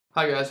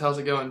Hi guys, how's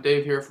it going?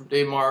 Dave here from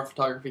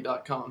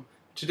DaveMarrPhotography.com.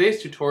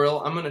 Today's tutorial,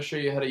 I'm going to show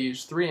you how to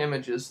use three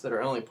images that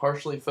are only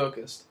partially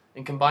focused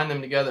and combine them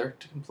together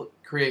to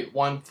create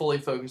one fully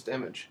focused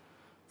image.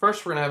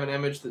 First, we're going to have an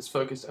image that's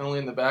focused only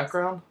in the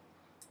background.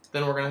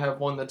 Then we're going to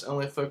have one that's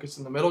only focused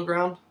in the middle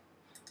ground,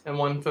 and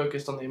one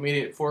focused on the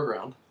immediate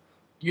foreground.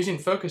 Using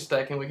focus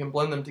stacking, we can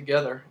blend them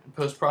together and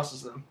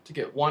post-process them to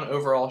get one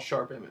overall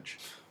sharp image.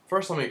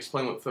 First, let me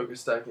explain what focus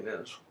stacking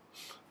is.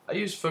 I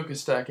use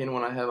focus stacking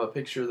when I have a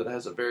picture that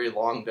has a very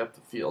long depth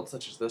of field,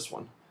 such as this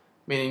one,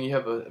 meaning you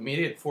have an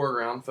immediate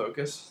foreground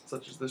focus,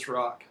 such as this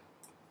rock,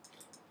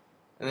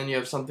 and then you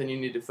have something you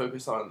need to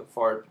focus on in the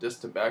far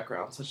distant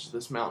background, such as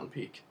this mountain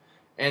peak,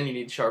 and you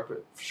need sharp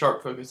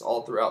focus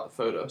all throughout the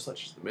photo,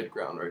 such as the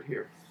midground right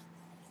here.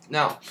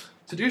 Now,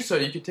 to do so,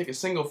 you could take a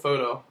single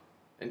photo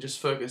and just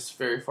focus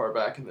very far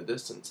back in the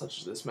distance, such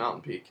as this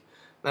mountain peak.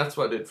 And that's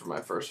what I did for my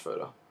first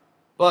photo.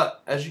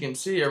 But, as you can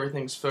see,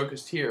 everything's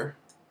focused here.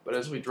 But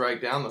as we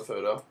drag down the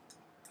photo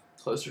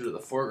closer to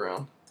the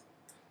foreground,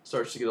 it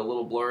starts to get a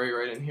little blurry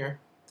right in here.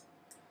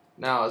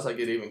 Now as I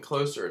get even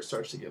closer, it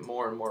starts to get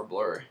more and more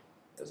blurry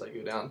as I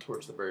go down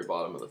towards the very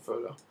bottom of the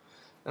photo.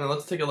 And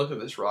let's take a look at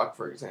this rock,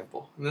 for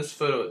example. In this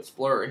photo it's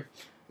blurry.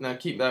 Now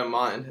keep that in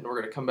mind, and we're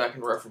going to come back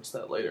and reference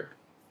that later.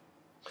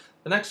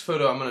 The next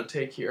photo I'm going to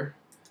take here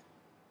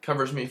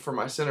covers me for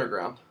my center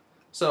ground.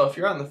 So if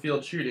you're out in the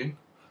field shooting,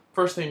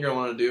 first thing you're going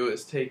to want to do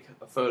is take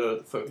a photo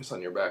to focus on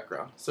your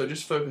background. So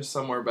just focus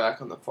somewhere back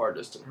on the far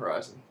distant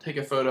horizon. Take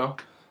a photo.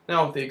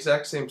 Now with the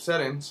exact same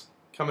settings,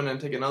 come in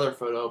and take another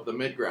photo of the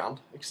midground,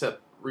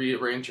 except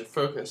rearrange your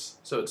focus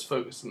so it's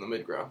focused in the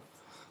midground.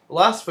 The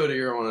last photo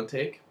you're going to want to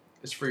take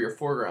is for your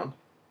foreground,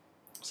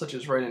 such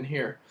as right in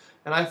here.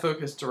 And I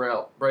focused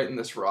right in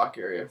this rock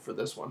area for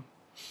this one.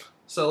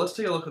 So let's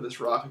take a look at this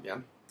rock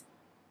again.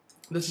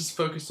 This is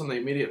focused on the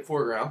immediate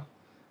foreground,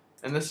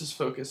 and this is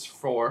focused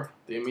for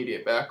the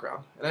immediate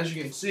background. And as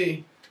you can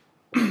see,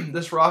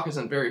 this rock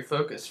isn't very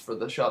focused for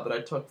the shot that I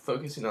took,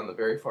 focusing on the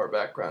very far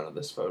background of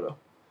this photo.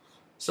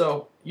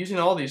 So using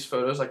all these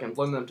photos, I can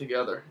blend them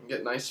together and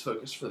get nice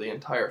focus for the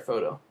entire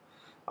photo.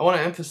 I want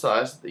to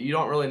emphasize that you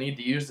don't really need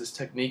to use this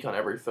technique on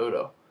every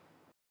photo.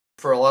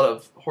 For a lot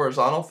of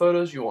horizontal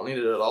photos, you won't need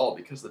it at all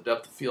because the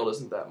depth of field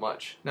isn't that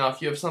much. Now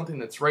if you have something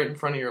that's right in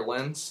front of your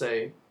lens,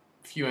 say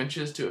a few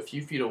inches to a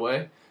few feet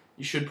away,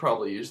 you should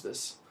probably use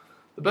this.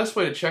 The best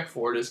way to check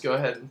for it is go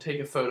ahead and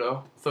take a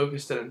photo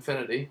focused at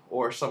infinity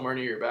or somewhere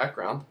near your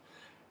background,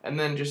 and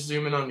then just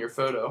zoom in on your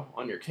photo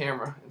on your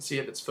camera and see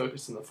if it's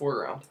focused in the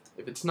foreground.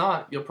 If it's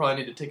not, you'll probably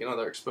need to take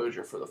another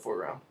exposure for the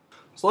foreground.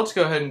 So let's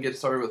go ahead and get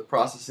started with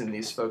processing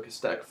these focus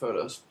stack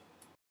photos.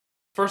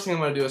 First thing I'm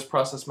going to do is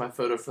process my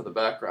photo for the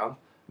background,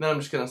 and then I'm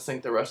just going to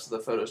sync the rest of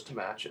the photos to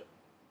match it.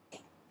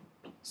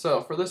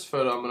 So for this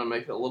photo, I'm going to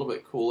make it a little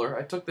bit cooler.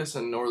 I took this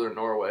in northern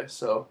Norway,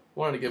 so I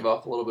wanted to give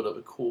off a little bit of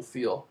a cool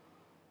feel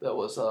that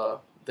was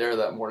there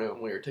that morning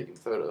when we were taking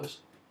photos.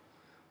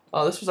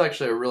 This was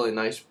actually a really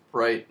nice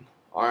bright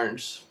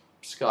orange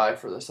sky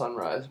for the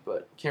sunrise,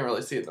 but you can't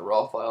really see it in the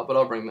raw file, but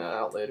I'll bring that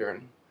out later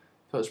in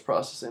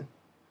post-processing.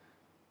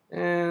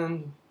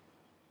 And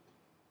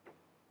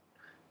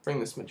bring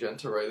this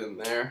magenta right in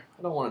there.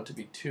 I don't want it to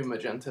be too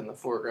magenta in the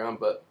foreground,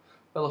 but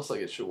that looks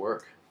like it should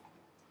work.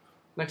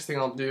 Next thing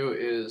I'll do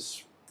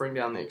is bring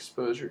down the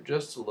exposure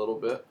just a little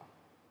bit.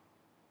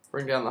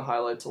 Bring down the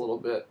highlights a little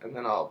bit, and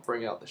then I'll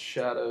bring out the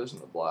shadows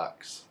and the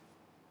blacks.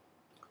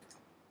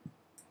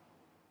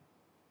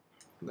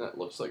 And that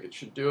looks like it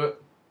should do it.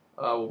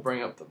 We'll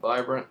bring up the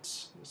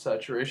vibrance, the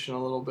saturation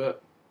a little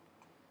bit,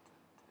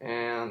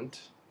 and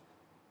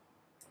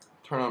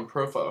turn on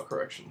profile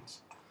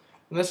corrections.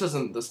 And this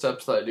isn't the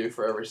steps that I do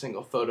for every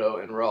single photo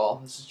in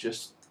RAW. This is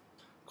just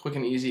a quick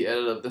and easy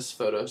edit of this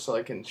photo so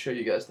I can show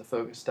you guys the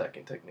focus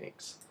stacking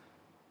techniques.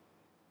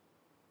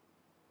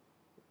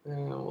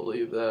 And we'll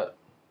leave that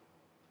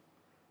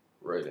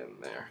right in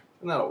there,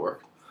 and that'll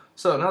work.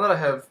 So now that I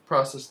have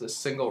processed this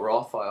single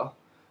raw file,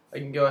 I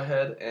can go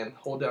ahead and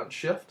hold down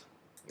shift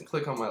and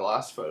click on my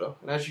last photo,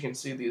 and as you can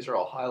see, these are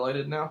all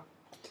highlighted now.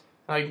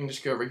 Now you can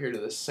just go over here to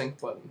this sync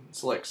button,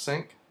 select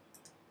sync,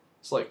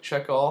 select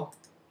check all,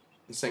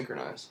 and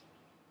synchronize.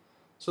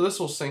 So this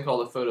will sync all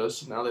the photos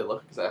so now they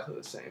look exactly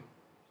the same,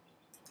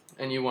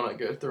 and you want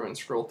to go through and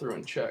scroll through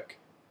and check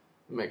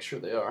and make sure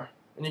they are,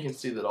 and you can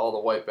see that all the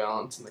white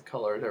balance and the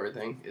color and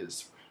everything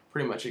is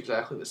pretty much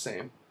exactly the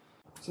same.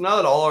 So now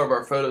that all of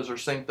our photos are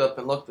synced up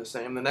and look the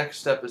same, the next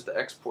step is to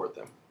export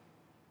them.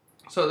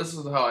 So this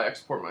is how I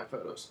export my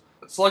photos.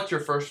 Select your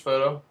first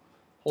photo,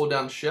 hold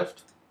down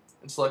shift,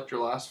 and select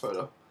your last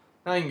photo.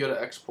 Now you can go to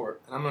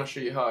export, and I'm going to show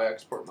you how I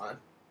export mine.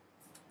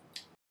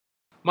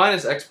 Mine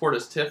is export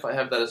as TIFF. I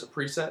have that as a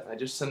preset. I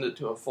just send it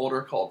to a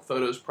folder called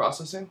Photos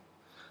Processing.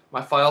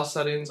 My file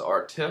settings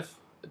are TIFF,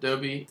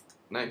 Adobe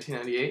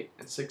 1998,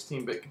 and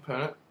 16-bit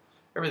component.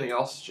 Everything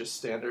else is just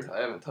standard.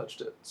 I haven't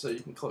touched it, so you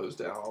can close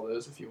down all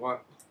those if you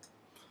want.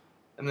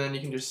 And then you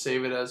can just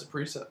save it as a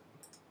preset.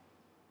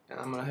 And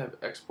I'm going to have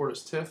export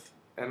as TIFF,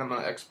 and I'm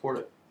going to export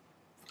it.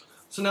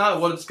 So now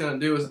what it's going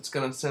to do is it's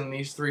going to send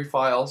these three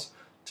files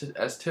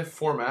as TIFF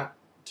format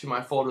to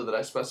my folder that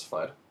I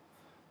specified.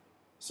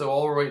 So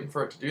while we're waiting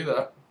for it to do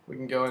that, we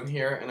can go in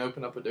here and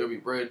open up Adobe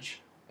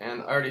Bridge,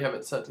 and I already have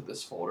it set to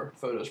this folder,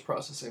 Photos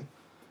Processing,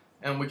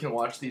 and we can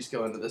watch these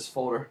go into this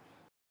folder.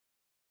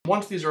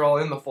 Once these are all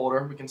in the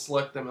folder, we can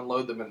select them and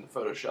load them into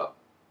Photoshop.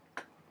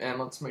 And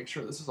let's make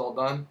sure this is all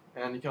done,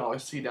 and you can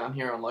always see down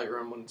here on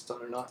Lightroom when it's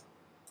done or not.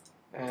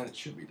 And it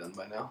should be done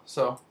by now.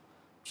 So I'm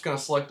just going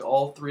to select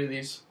all three of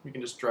these. We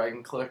can just drag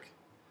and click.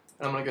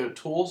 And I'm going to go to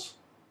Tools,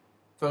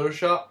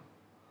 Photoshop,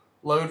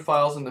 Load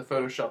Files into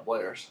Photoshop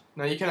Layers.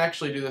 Now you can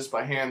actually do this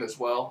by hand as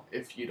well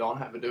if you don't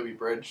have Adobe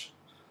Bridge.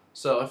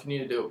 So if you need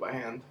to do it by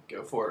hand,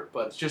 go for it.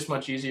 But it's just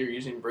much easier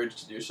using Bridge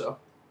to do so.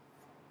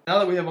 Now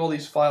that we have all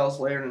these files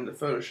layered into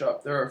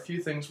Photoshop, there are a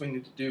few things we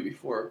need to do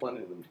before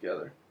blending them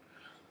together.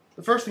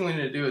 The first thing we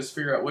need to do is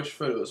figure out which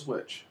photo is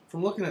which.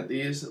 From looking at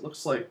these, it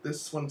looks like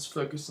this one's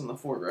focused in the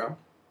foreground.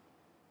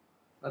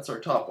 That's our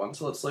top one,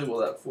 so let's label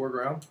that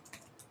foreground.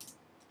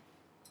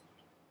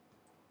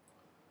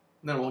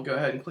 And then we'll go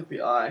ahead and click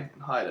the eye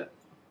and hide it.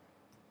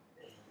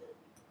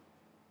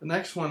 The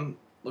next one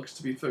looks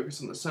to be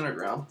focused in the center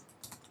ground,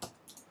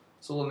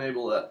 so we'll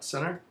enable that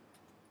center.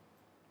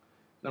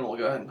 Then we'll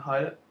go ahead and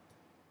hide it.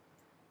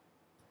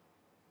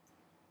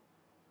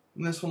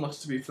 And this one looks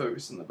to be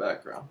focused in the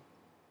background,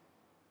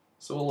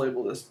 so we'll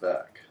label this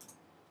back.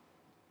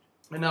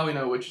 And now we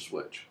know which is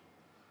which.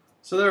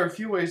 So there are a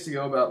few ways to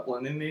go about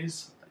blending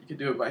these. You could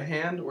do it by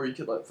hand, or you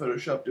could let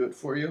Photoshop do it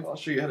for you. I'll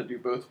show you how to do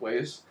both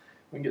ways.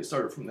 We can get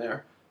started from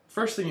there.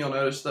 First thing you'll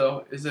notice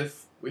though is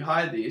if we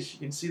hide these, you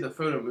can see the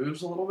photo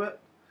moves a little bit.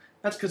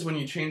 That's because when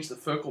you change the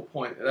focal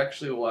point,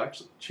 it will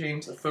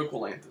change the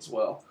focal length as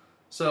well.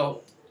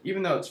 So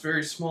even though it's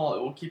very small,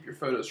 it will keep your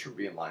photos from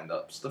being lined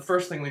up. So the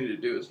first thing we need to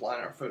do is line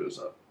our photos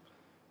up.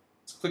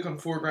 Let's click on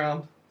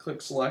foreground,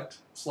 click select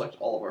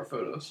all of our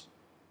photos.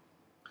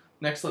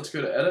 Next, let's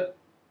go to Edit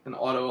and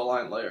Auto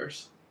Align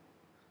Layers.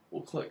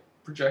 We'll click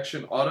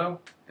Projection Auto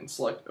and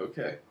select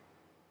OK.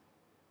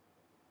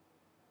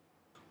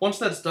 Once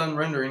that's done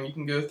rendering, you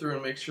can go through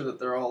and make sure that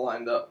they're all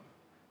lined up.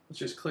 Let's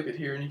just click it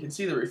here, and you can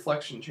see the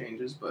reflection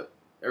changes, but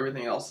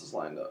everything else is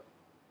lined up.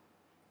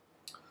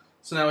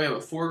 So now we have a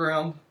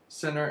foreground,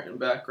 center, and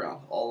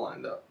background all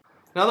lined up.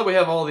 Now that we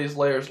have all these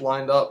layers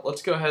lined up,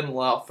 let's go ahead and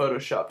allow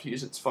Photoshop to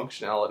use its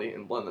functionality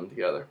and blend them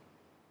together.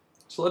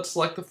 So let's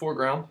select the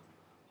foreground,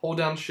 hold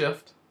down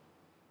Shift,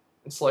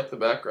 and select the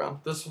background.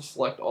 This will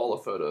select all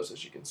the photos,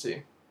 as you can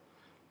see.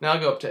 Now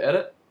go up to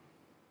Edit,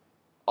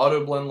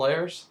 Auto Blend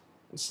Layers,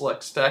 and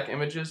select Stack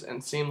Images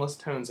and Seamless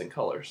Tones and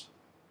Colors.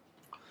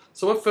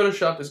 So what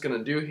Photoshop is going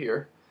to do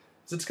here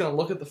is it's going to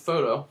look at the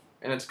photo,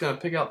 and it's going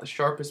to pick out the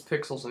sharpest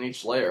pixels in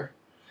each layer,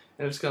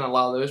 and it's going to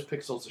allow those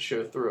pixels to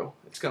show through.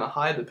 It's going to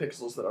hide the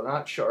pixels that are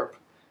not sharp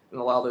and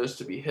allow those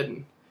to be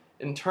hidden.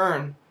 In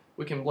turn,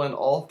 we can blend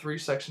all three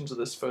sections of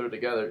this photo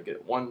together to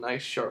get one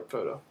nice sharp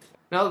photo.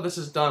 Now that this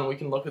is done, we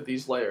can look at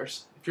these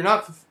layers. If you're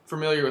not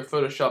familiar with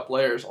Photoshop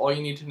layers, all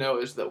you need to know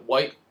is that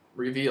white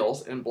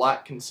reveals and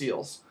black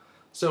conceals.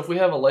 So if we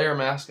have a layer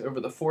mask over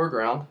the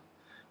foreground,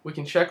 we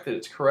can check that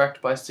it's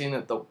correct by seeing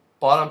that the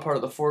bottom part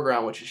of the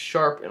foreground, which is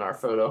sharp in our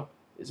photo,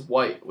 is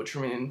white, which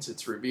means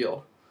it's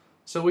revealed.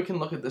 So we can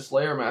look at this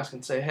layer mask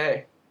and say,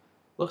 hey,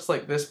 looks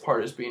like this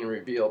part is being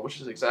revealed,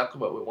 which is exactly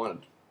what we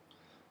wanted.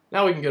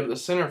 Now we can go to the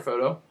center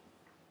photo,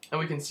 and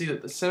we can see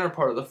that the center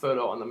part of the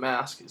photo on the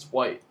mask is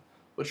white,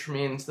 which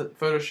means that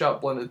Photoshop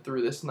blended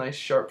through this nice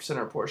sharp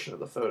center portion of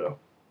the photo,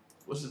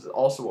 which is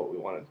also what we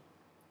wanted.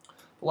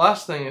 The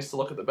last thing is to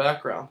look at the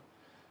background.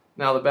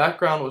 Now the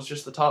background was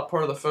just the top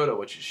part of the photo,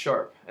 which is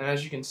sharp, and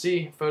as you can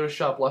see,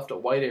 Photoshop left a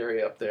white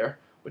area up there,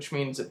 which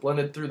means it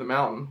blended through the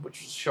mountain,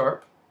 which was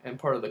sharp, and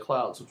part of the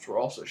clouds, which were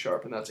also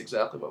sharp, and that's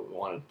exactly what we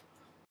wanted.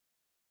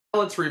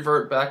 Now let's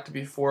revert back to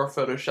before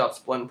Photoshop's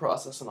blend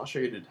process, and I'll show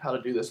you how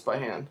to do this by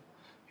hand.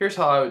 Here's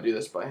how I would do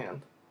this by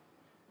hand.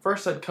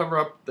 First, I'd cover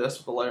up this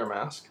with a layer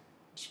mask.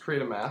 Just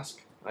create a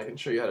mask. I can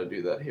show you how to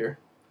do that here.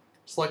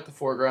 Select the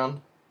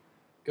foreground,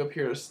 go up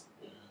here to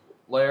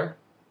Layer,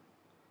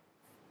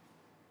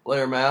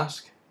 Layer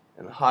Mask,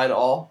 and Hide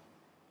All.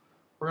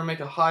 We're going to make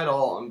a hide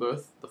all on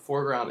both the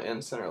foreground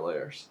and center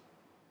layers.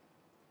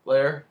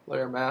 Layer,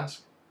 Layer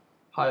Mask,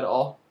 Hide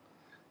All.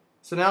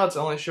 So now it's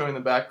only showing the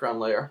background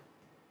layer,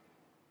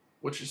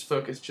 which is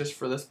focused just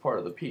for this part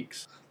of the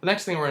peaks. The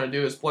next thing we're going to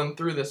do is blend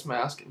through this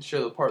mask and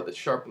show the part that's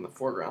sharp in the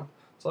foreground.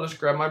 So I'll just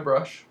grab my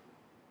brush,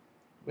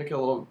 make it a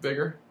little bit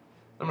bigger.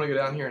 I'm going to go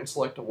down here and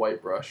select a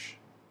white brush.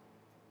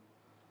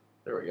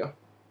 There we go.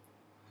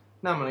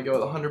 Now I'm going to go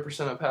with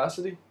 100%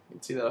 opacity. You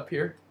can see that up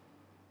here.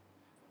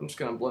 I'm just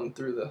going to blend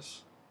through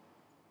this.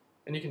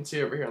 And you can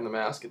see over here on the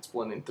mask it's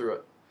blending through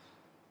it.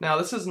 Now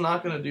this is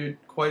not going to do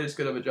quite as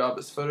good of a job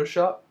as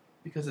Photoshop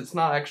because it's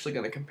not actually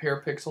going to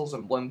compare pixels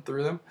and blend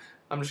through them.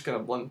 I'm just going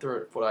to blend through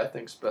it for what I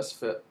think is best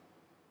fit.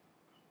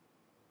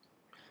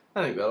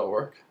 I think that'll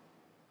work.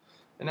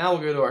 And now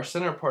we'll go to our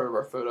center part of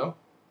our photo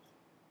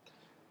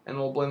and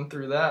we'll blend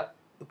through that,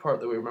 the part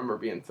that we remember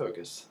being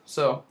focused.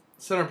 So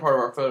center part of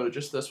our photo,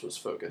 just this was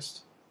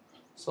focused.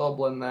 So I'll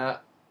blend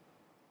that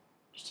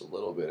just a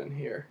little bit in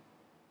here.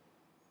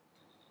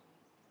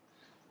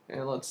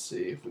 And let's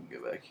see if we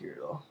can go back here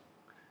at all.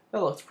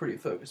 That looks pretty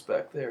focused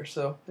back there,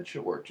 so that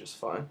should work just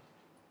fine.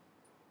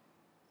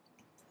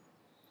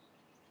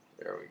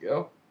 There we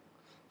go.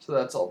 So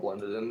that's all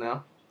blended in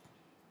now.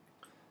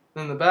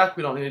 Then the back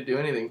we don't need to do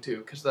anything to,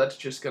 because that's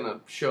just going to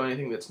show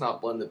anything that's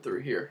not blended through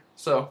here.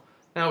 So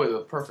now we have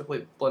a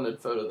perfectly blended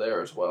photo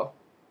there as well.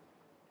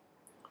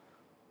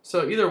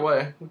 So either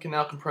way, we can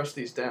now compress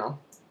these down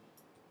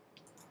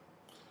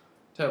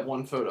to have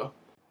one photo.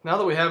 Now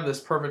that we have this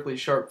perfectly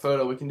sharp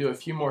photo, we can do a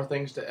few more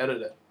things to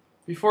edit it.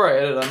 Before I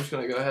edit, I'm just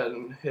going to go ahead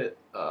and hit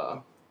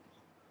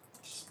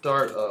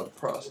Start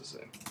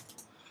Processing.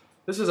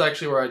 This is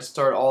actually where I'd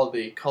start all of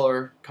the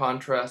color,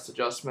 contrast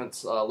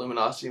adjustments,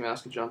 luminosity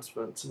mask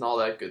adjustments, and all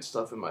that good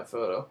stuff in my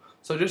photo.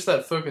 So just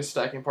that focus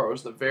stacking part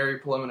was the very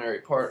preliminary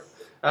part.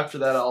 After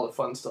that, all the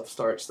fun stuff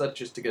starts. That's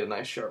just to get a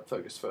nice sharp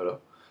focus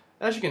photo.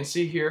 As you can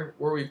see here,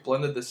 where we've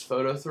blended this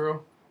photo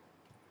through,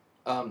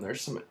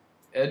 there's some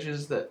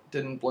edges that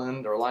didn't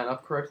blend or line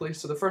up correctly.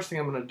 So the first thing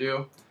I'm going to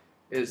do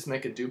is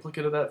make a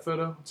duplicate of that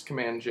photo. It's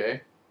Command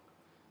J.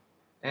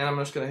 And I'm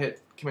just going to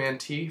hit Command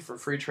T for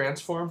free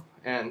transform.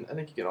 And I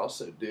think you can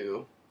also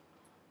do,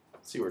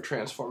 see where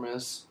transform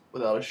is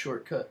without a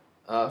shortcut.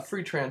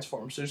 Free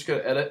transform. So just go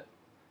to Edit,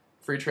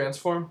 Free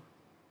Transform.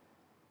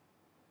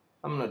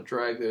 I'm going to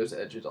drag those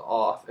edges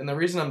off. And the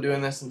reason I'm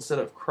doing this instead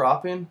of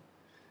cropping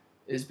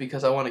is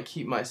because I want to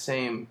keep my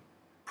same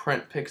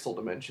print pixel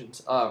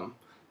dimensions.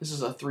 This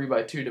is a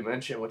 3x2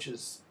 dimension, which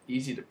is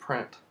easy to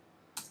print.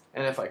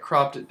 And if I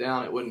cropped it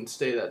down, it wouldn't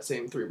stay that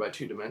same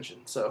 3x2 dimension.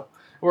 So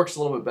it works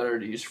a little bit better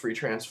to use free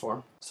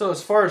transform. So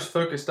as far as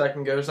focus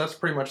stacking goes, that's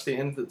pretty much the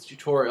end of the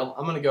tutorial.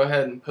 I'm going to go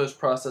ahead and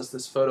post-process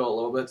this photo a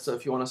little bit, so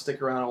if you want to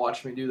stick around and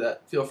watch me do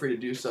that, feel free to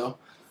do so.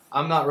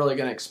 I'm not really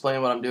going to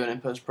explain what I'm doing in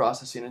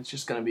post-processing. It's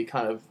just going to be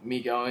kind of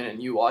me going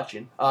and you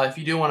watching. If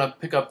you do want to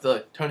pick up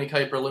the Tony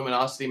Kuiper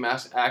luminosity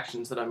mask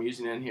actions that I'm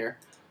using in here,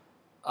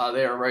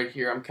 they are right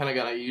here. I'm kind of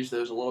going to use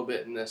those a little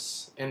bit in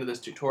this end of this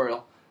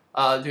tutorial.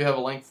 I do have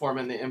a link for them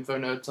in the info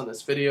notes on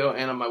this video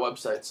and on my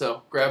website,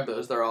 so grab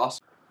those. They're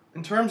awesome.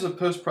 In terms of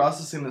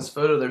post-processing this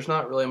photo, there's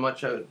not really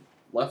much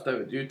left I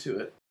would do to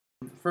it.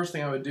 The first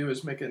thing I would do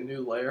is make a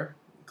new layer.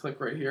 Click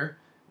right here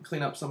and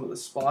clean up some of the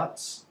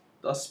spots,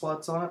 dust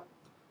spots on it.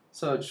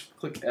 So just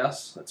click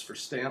S, that's for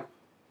stamp.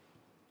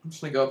 I'm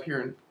just going to go up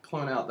here and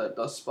clone out that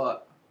dust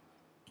spot.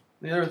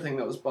 The other thing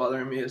that was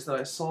bothering me is that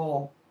I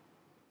saw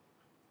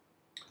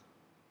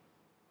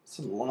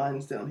some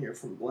lines down here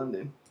from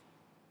blending.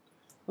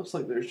 Looks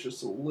like there's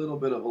just a little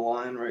bit of a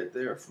line right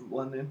there from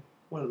blending.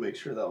 Wanted to make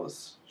sure that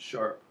was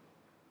sharp.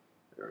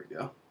 There we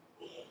go.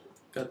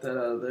 Got that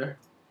out of there.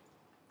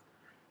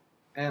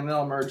 And then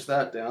I'll merge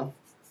that down.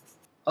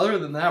 Other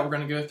than that, we're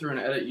going to go through and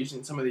edit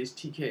using some of these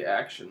TK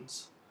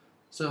actions.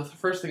 So the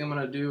first thing I'm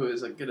going to do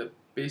is get a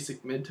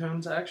basic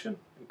midtones action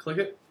and click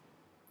it.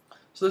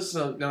 So this is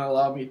going to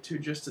allow me to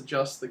just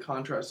adjust the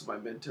contrast of my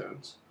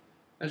midtones.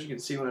 As you can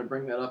see, when I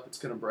bring that up, it's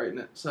going to brighten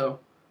it. So I'm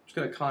just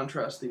going to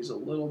contrast these a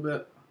little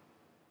bit.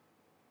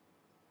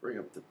 Bring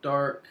up the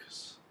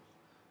darks,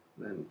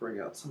 and then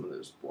bring out some of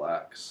those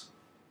blacks.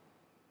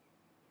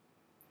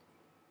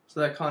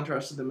 So that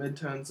contrasted the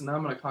midtones, and now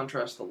I'm going to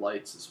contrast the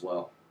lights as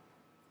well.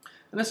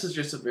 And this is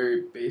just a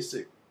very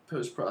basic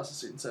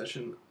post-processing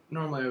session.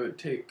 Normally I would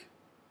take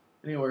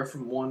anywhere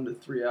from 1 to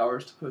 3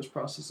 hours to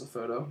post-process a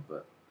photo,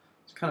 but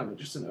it's kind of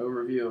just an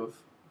overview of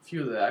a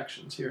few of the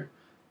actions here.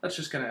 That's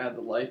just going to add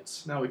the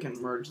lights. Now we can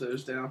merge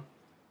those down.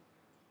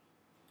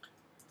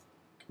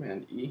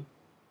 Command E,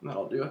 and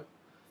that'll do it.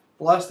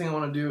 The last thing I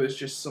want to do is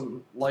just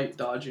some light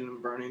dodging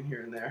and burning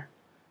here and there.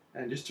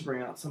 And just to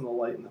bring out some of the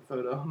light in the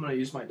photo, I'm going to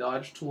use my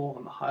dodge tool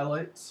on the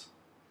highlights.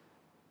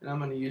 And I'm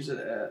going to use it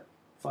at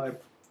 4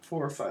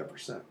 or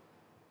 5%.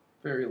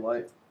 Very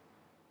light.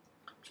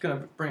 I'm just going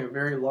to bring a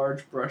very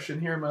large brush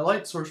in here. My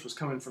light source was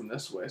coming from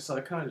this way, so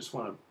I kind of just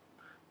want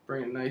to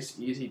bring a nice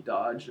easy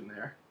dodge in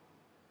there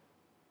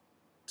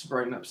to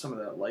brighten up some of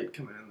that light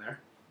coming in there.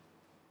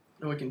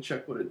 And we can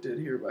check what it did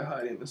here by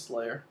hiding this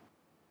layer.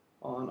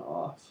 On,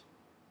 off.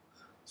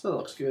 So that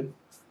looks good.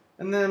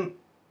 And then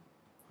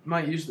I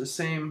might use the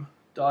same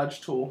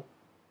dodge tool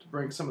to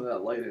bring some of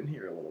that light in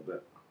here a little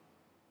bit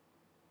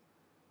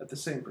at the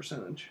same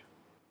percentage.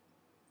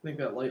 I think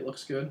that light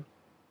looks good.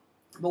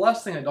 The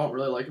last thing I don't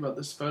really like about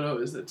this photo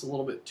is that it's a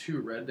little bit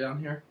too red down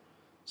here.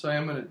 So I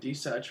am going to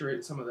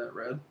desaturate some of that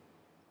red.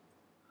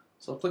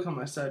 So I'll click on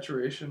my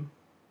saturation,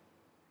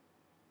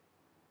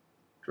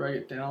 drag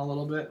it down a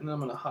little bit, and then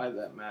I'm going to hide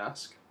that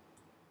mask.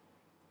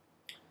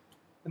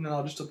 And then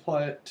I'll just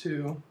apply it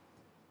to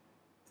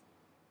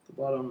the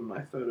bottom of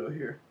my photo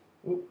here.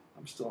 Oop,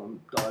 I'm still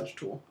on dodge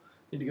tool.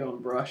 Need to go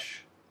and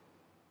brush.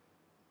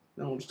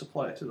 Then we'll just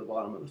apply it to the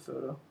bottom of the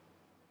photo.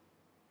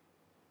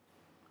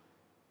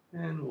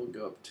 And we'll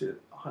go up to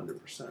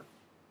 100%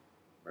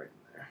 right in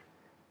there.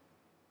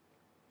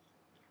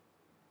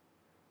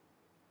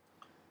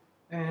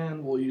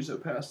 And we'll use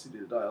opacity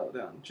to dial it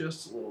down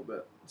just a little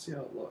bit. See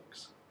how it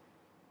looks.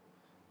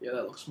 Yeah,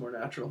 that looks more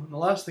natural. And the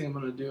last thing I'm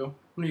going to do, I'm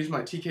going to use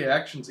my TK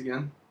actions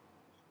again.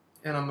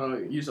 And I'm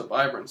going to use a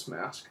vibrance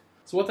mask.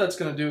 So what that's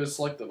going to do is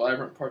select the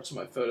vibrant parts of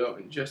my photo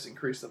and just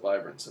increase the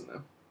vibrance in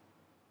them.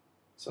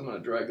 So I'm going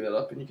to drag that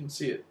up, and you can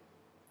see it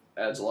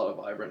adds a lot of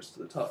vibrance to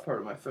the top part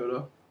of my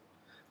photo.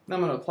 Now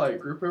I'm going to apply a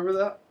group over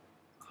that,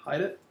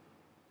 hide it.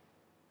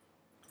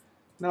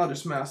 Now I'll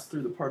just mask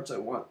through the parts I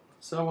want.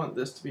 So I want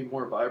this to be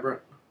more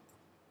vibrant,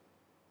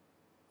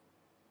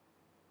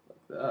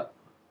 like that.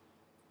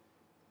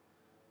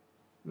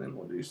 And then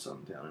we'll do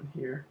some down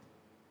in here.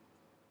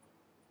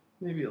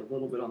 Maybe a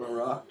little bit on the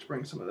rock to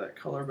bring some of that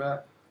color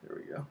back. There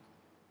we go.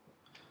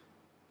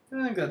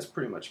 I think that's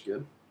pretty much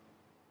good.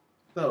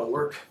 That'll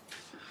work.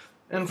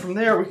 And from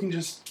there we can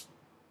just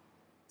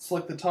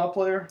select the top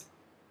layer,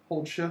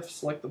 hold shift,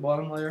 select the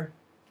bottom layer,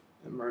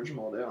 and merge them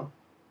all down.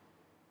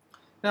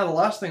 Now the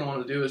last thing I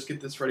want to do is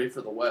get this ready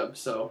for the web.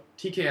 So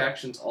TK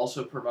Actions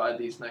also provide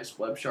these nice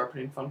web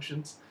sharpening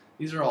functions.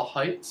 These are all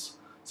heights.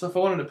 So if I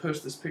wanted to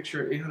post this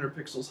picture at 800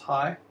 pixels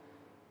high,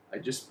 I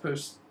just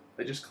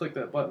click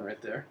that button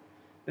right there,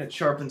 and it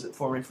sharpens it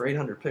for me for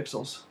 800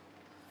 pixels.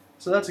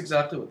 So that's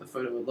exactly what the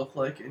photo would look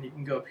like, and you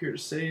can go up here to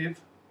save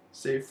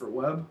for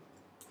web,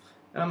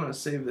 and I'm going to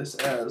save this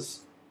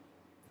as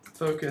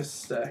focus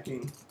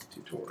stacking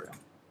tutorial.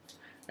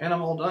 And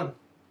I'm all done.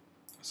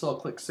 So I'll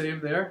click save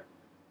there,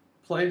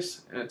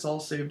 place, and it's all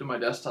saved to my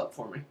desktop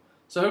for me.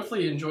 So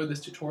hopefully you enjoyed this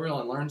tutorial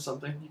and learned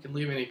something. You can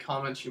leave any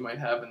comments you might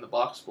have in the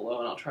box below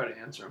and I'll try to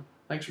answer them.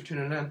 Thanks for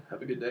tuning in.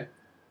 Have a good day.